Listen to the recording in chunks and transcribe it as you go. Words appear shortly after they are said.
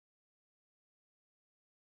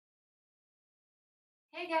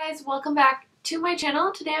Hey guys, welcome back to my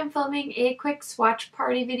channel. Today I'm filming a quick swatch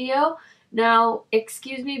party video. Now,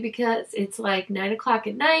 excuse me because it's like 9 o'clock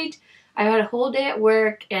at night. I had a whole day at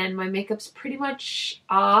work and my makeup's pretty much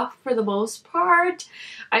off for the most part.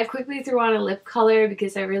 I quickly threw on a lip color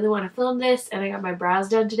because I really want to film this, and I got my brows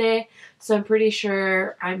done today, so I'm pretty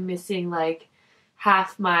sure I'm missing like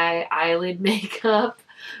half my eyelid makeup.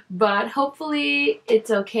 But hopefully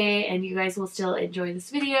it's okay and you guys will still enjoy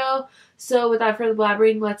this video. So without further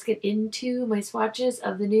blabbering, let's get into my swatches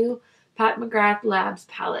of the new PAT MCGRATH Labs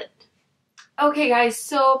palette. Okay guys,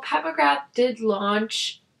 so PAT MCGRATH did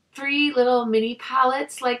launch 3 little mini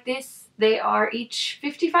palettes like this. They are each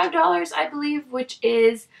 $55, I believe, which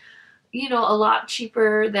is, you know, a lot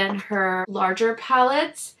cheaper than her larger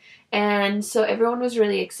palettes. And so everyone was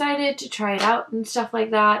really excited to try it out and stuff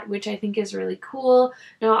like that, which I think is really cool.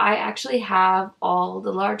 Now, I actually have all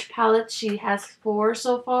the large palettes. She has 4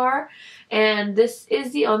 so far, and this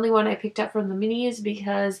is the only one I picked up from the minis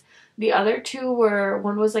because the other 2 were,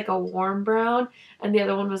 one was like a warm brown and the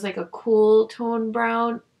other one was like a cool tone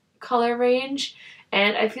brown color range,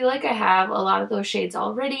 and I feel like I have a lot of those shades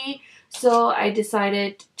already, so I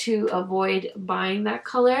decided to avoid buying that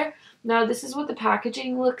color. Now, this is what the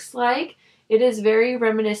packaging looks like. It is very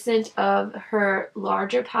reminiscent of her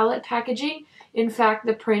larger palette packaging. In fact,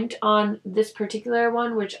 the print on this particular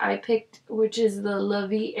one, which I picked, which is the La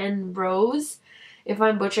Vie en Rose. If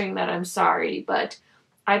I'm butchering that, I'm sorry, but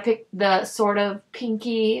I picked the sort of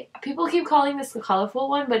pinky, people keep calling this the colorful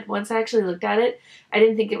one, but once I actually looked at it, I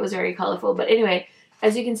didn't think it was very colorful. But anyway,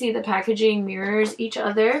 as you can see, the packaging mirrors each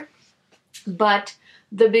other, but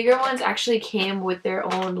the bigger ones actually came with their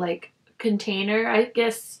own like container, I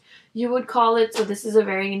guess you would call it. So this is a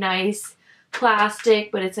very nice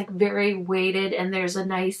plastic, but it's like very weighted, and there's a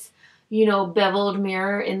nice, you know, beveled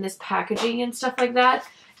mirror in this packaging and stuff like that.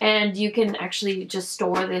 And you can actually just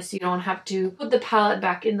store this. You don't have to put the palette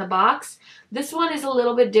back in the box. This one is a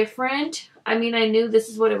little bit different. I mean, I knew this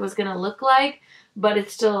is what it was going to look like, but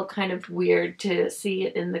it's still kind of weird to see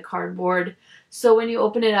it in the cardboard. So when you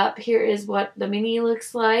open it up, here is what the mini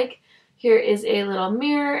looks like. Here is a little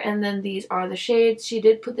mirror, and then these are the shades. She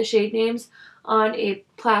did put the shade names on a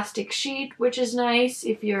plastic sheet, which is nice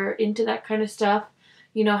if you're into that kind of stuff,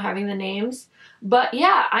 you know, having the names. But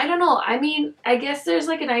yeah, I don't know. I mean, I guess there's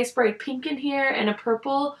like a nice bright pink in here and a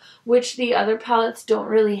purple, which the other palettes don't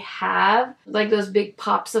really have, like those big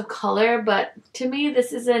pops of color. But to me,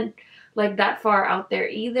 this isn't like that far out there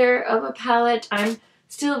either of a palette. I'm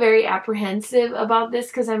still very apprehensive about this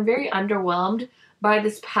because I'm very underwhelmed by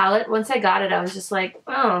this palette. Once I got it, I was just like,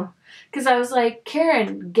 oh, because I was like,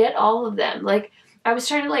 Karen, get all of them. Like, I was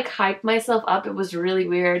trying to like hype myself up. It was really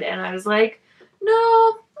weird, and I was like, no,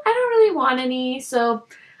 I don't really want any. So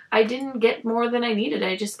I didn't get more than I needed.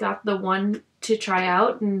 I just got the one to try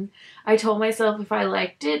out, and I told myself if I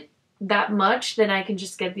liked it that much, then I can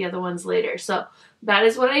just get the other ones later. So that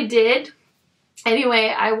is what I did.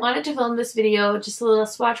 Anyway, I wanted to film this video, just a little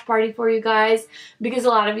swatch party for you guys, because a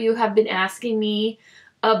lot of you have been asking me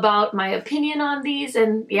about my opinion on these.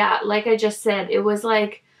 And yeah, like I just said, it was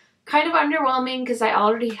like kind of underwhelming because I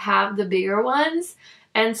already have the bigger ones.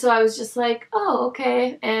 And so I was just like, oh,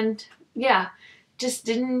 okay. And yeah, just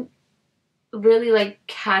didn't really like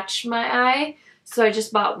catch my eye. So I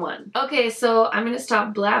just bought one. Okay, so I'm going to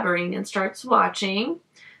stop blabbering and start swatching.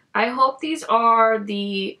 I hope these are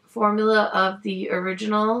the formula of the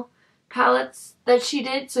original palettes that she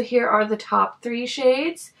did. So here are the top 3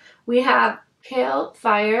 shades. We have Pale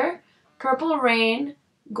Fire, Purple Rain,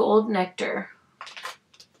 Gold Nectar.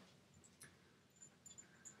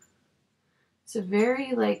 It's a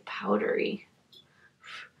very like powdery.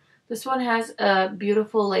 This one has a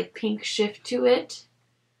beautiful like pink shift to it.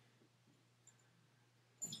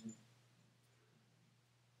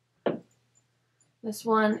 This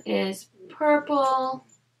one is purple,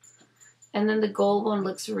 and then the gold one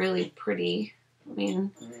looks really pretty. I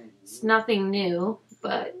mean, it's nothing new,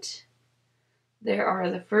 but there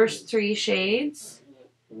are the first 3 shades.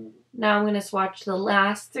 Now I'm going to swatch the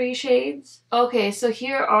last 3 shades. Okay, so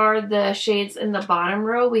here are the shades in the bottom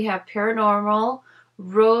row. We have Paranormal,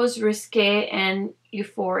 Rose, Risque, and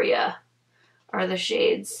Euphoria are the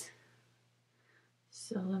shades.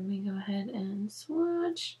 So let me go ahead and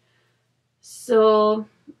swatch. So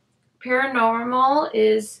Paranormal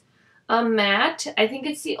is a matte. I think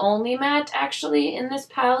it's the only matte actually in this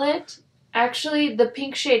palette. Actually, the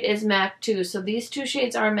pink shade is matte too. So these 2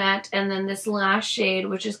 shades are matte, and then this last shade,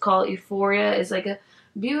 which is called Euphoria, is like a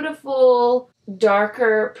beautiful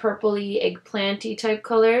darker purpley eggplanty type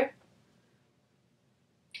color.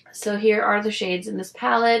 So here are the shades in this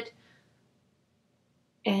palette.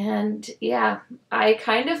 And yeah, I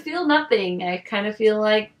kind of feel nothing. I kind of feel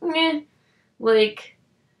like, meh, like,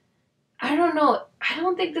 I don't know. I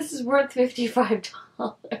don't think this is worth $55.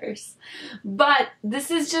 But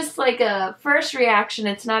this is just like a first reaction.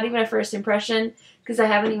 It's not even a first impression because I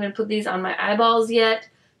haven't even put these on my eyeballs yet.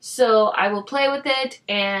 So I will play with it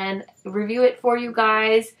and review it for you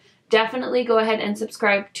guys. Definitely go ahead and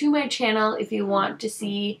subscribe to my channel if you want to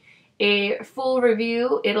see a full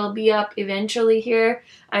review. It'll be up eventually here.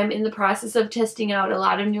 I'm in the process of testing out a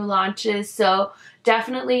lot of new launches, so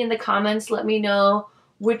definitely in the comments let me know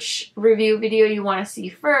which review video you want to see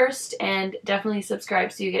first, and definitely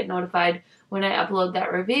subscribe so you get notified when I upload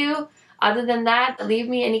that review. Other than that, leave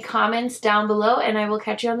me any comments down below and I will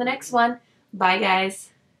catch you on the next one. Bye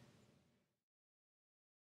guys.